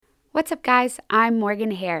What's up, guys? I'm Morgan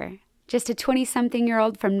Hare, just a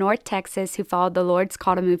 20-something-year-old from North Texas who followed the Lord's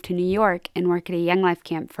call to move to New York and work at a Young Life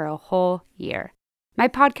camp for a whole year. My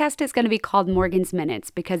podcast is going to be called Morgan's Minutes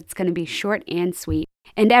because it's going to be short and sweet.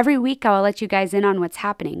 And every week I will let you guys in on what's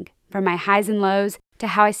happening, from my highs and lows to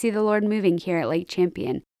how I see the Lord moving here at Lake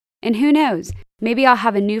Champion. And who knows, maybe I'll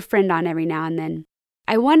have a new friend on every now and then.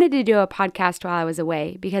 I wanted to do a podcast while I was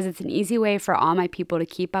away because it's an easy way for all my people to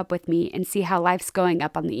keep up with me and see how life's going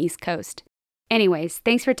up on the East Coast. Anyways,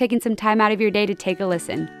 thanks for taking some time out of your day to take a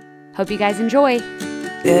listen. Hope you guys enjoy.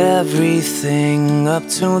 Everything up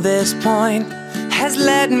to this point has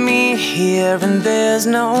led me here, and there's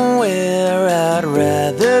nowhere I'd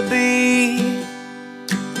rather be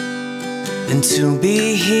than to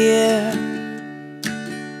be here.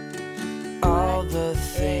 All the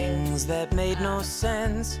things that made no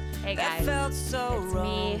sense. Hey guys, it's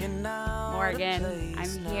me, Morgan.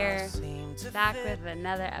 I'm here back with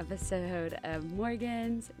another episode of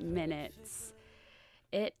Morgan's Minutes.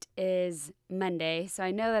 It is Monday, so I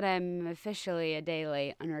know that I'm officially a day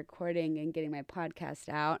late on recording and getting my podcast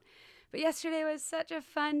out. But yesterday was such a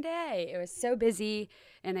fun day. It was so busy,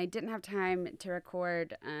 and I didn't have time to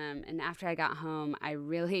record. And after I got home, I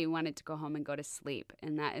really wanted to go home and go to sleep,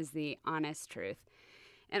 and that is the honest truth.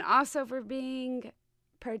 And also, for being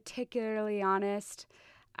particularly honest,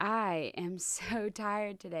 I am so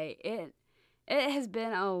tired today. It has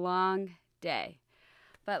been a long day.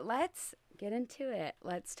 But let's get into it.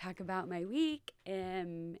 Let's talk about my week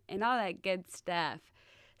and all that good stuff.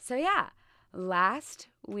 So yeah, last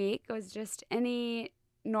week was just any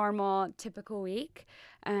normal, typical week,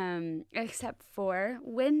 except for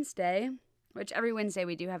Wednesday, which every Wednesday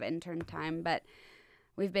we do have intern time, but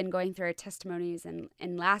we've been going through our testimonies,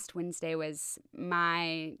 and last Wednesday was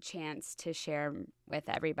my chance to share with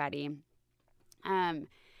everybody.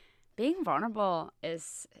 Being vulnerable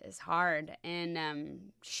is hard,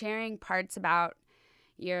 and sharing parts about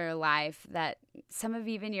your life that some of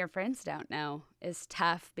even your friends don't know is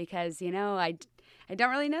tough because, I don't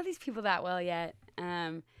really know these people that well yet.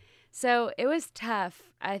 So it was tough.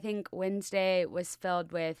 I think Wednesday was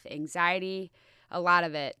filled with anxiety, a lot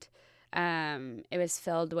of it. It was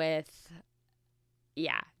filled with,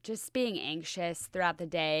 just being anxious throughout the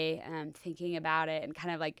day, thinking about it and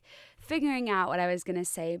kind of like figuring out what I was going to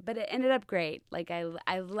say, but it ended up great. Like I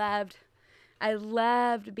loved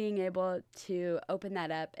being able to open that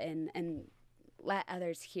up and let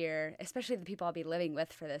others hear, especially the people I'll be living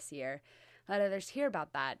with for this year, let others hear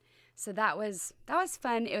about that. So that was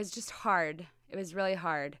fun. It was just hard. It was really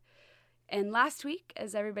hard. And last week,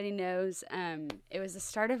 as everybody knows, it was the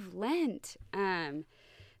start of Lent.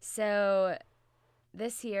 So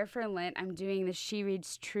this year for Lent, I'm doing the She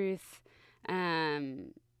Reads Truth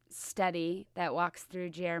study that walks through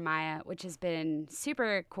Jeremiah, which has been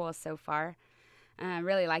super cool so far.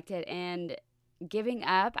 Really liked it. And giving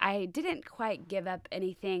up, I didn't quite give up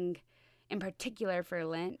anything in particular for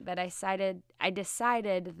Lent, but I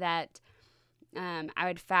decided that I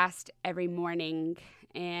would fast every morning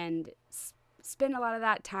and spend a lot of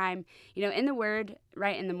that time, in the Word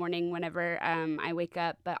right in the morning whenever I wake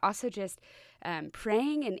up, but also just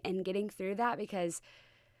praying and getting through that, because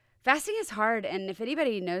fasting is hard. And if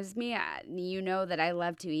anybody knows me, you know that I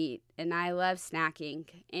love to eat and I love snacking.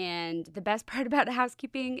 And the best part about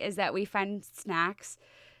housekeeping is that we find snacks.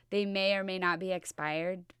 They may or may not be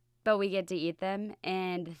expired, but we get to eat them,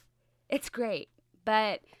 and it's great.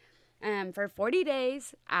 But for 40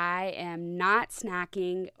 days, I am not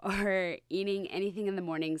snacking or eating anything in the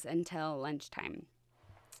mornings until lunchtime.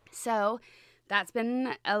 So that's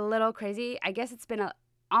been a little crazy. I guess it's been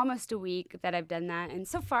almost a week that I've done that, and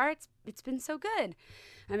so far it's been so good.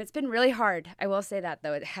 It's been really hard. I will say that,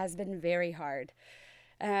 though. It has been very hard.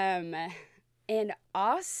 And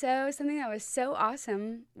also, something that was so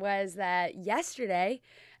awesome was that yesterday,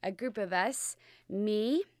 a group of us,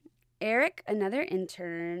 me, Eric, another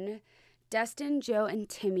intern, Dustin, Joe, and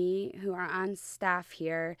Timmy, who are on staff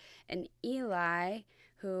here, and Eli,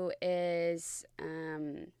 who is,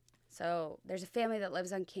 so there's a family that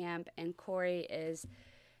lives on camp, and Corey is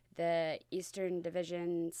the Eastern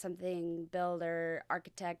Division something builder,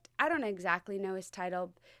 architect. I don't exactly know his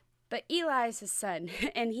title, but Eli is his son,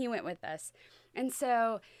 and he went with us. And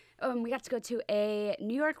so we got to go to a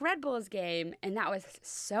New York Red Bulls game, and that was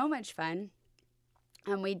so much fun.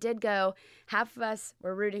 We did go, half of us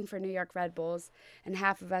were rooting for New York Red Bulls, and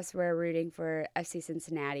half of us were rooting for FC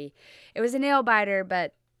Cincinnati. It was a nail biter,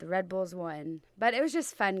 but The Red Bulls won. But it was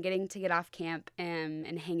just fun getting to get off camp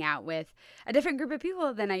and hang out with a different group of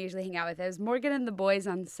people than I usually hang out with. It was Morgan and the boys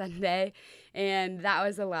on Sunday, and that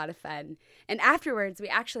was a lot of fun. And afterwards, we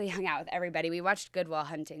actually hung out with everybody. We watched Good Will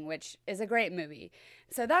Hunting, which is a great movie.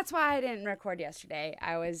 So that's why I didn't record yesterday.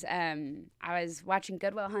 I was watching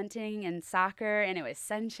Good Will Hunting and soccer, and it was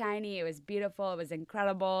sunshiny. It was beautiful. It was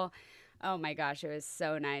incredible. Oh my gosh, it was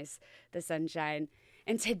so nice, the sunshine.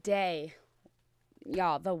 And today,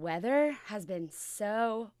 y'all, the weather has been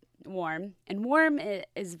so warm. And warm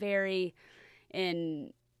is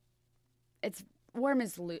warm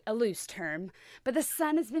is a loose term. But the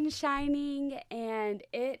sun has been shining, and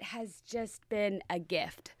it has just been a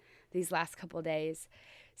gift these last couple of days.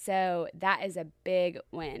 So that is a big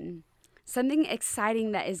win. Something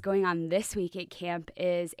exciting that is going on this week at camp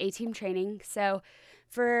is A-Team training. So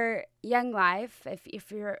for Young Life, if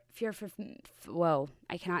you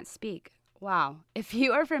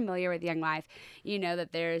are familiar with Young Life, you know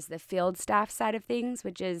that there's the field staff side of things,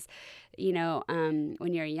 which is,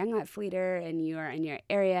 when you're a Young Life leader and you are in your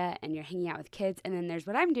area and you're hanging out with kids. And then there's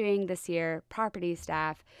what I'm doing this year, property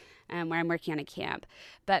staff, where I'm working on a camp.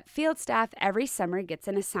 But field staff every summer gets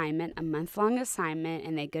an assignment, a month-long assignment,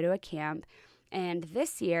 and they go to a camp. And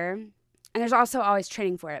this year, and there's also always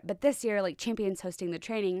training for it, but this year, Champion's hosting the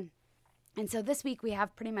training. And so this week we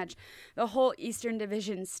have pretty much the whole Eastern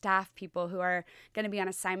Division staff people who are going to be on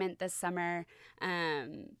assignment this summer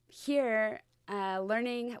here,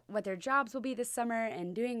 learning what their jobs will be this summer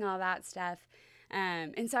and doing all that stuff.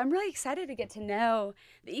 And so I'm really excited to get to know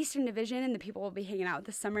the Eastern Division and the people we'll be hanging out with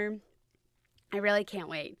this summer. I really can't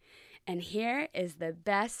wait. And here is the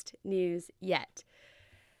best news yet.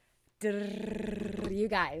 You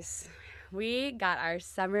guys, we got our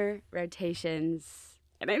summer rotations.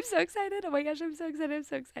 And I'm so excited. Oh my gosh, I'm so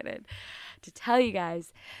excited to tell you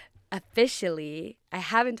guys officially. I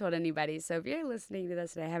haven't told anybody. So if you're listening to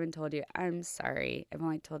this and I haven't told you, I'm sorry. I've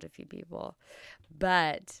only told a few people.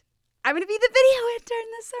 But I'm going to be the video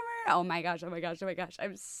intern this summer. Oh my gosh.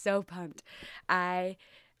 I'm so pumped.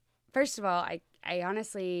 First of all, I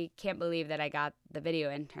honestly can't believe that I got the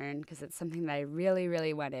video intern because it's something that I really,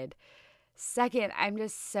 really wanted. Second, I'm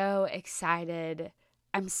just so excited.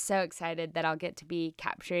 I'm so excited that I'll get to be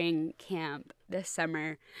capturing camp this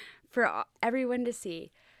summer for everyone to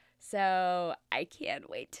see. So I can't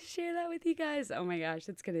wait to share that with you guys. Oh my gosh,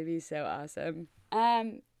 it's going to be so awesome.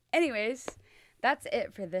 Anyways, that's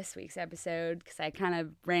it for this week's episode because I kind of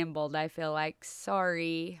rambled, I feel like.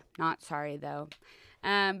 Sorry. Not sorry, though.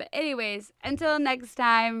 But anyways, until next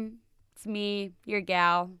time, it's me, your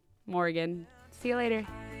gal, Morgan. See you later.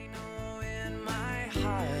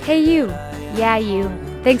 Hey, you. Yeah, you.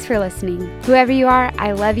 Thanks for listening. Whoever you are,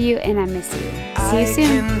 I love you and I miss you. See you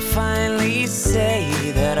soon. I can finally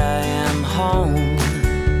say that I am home.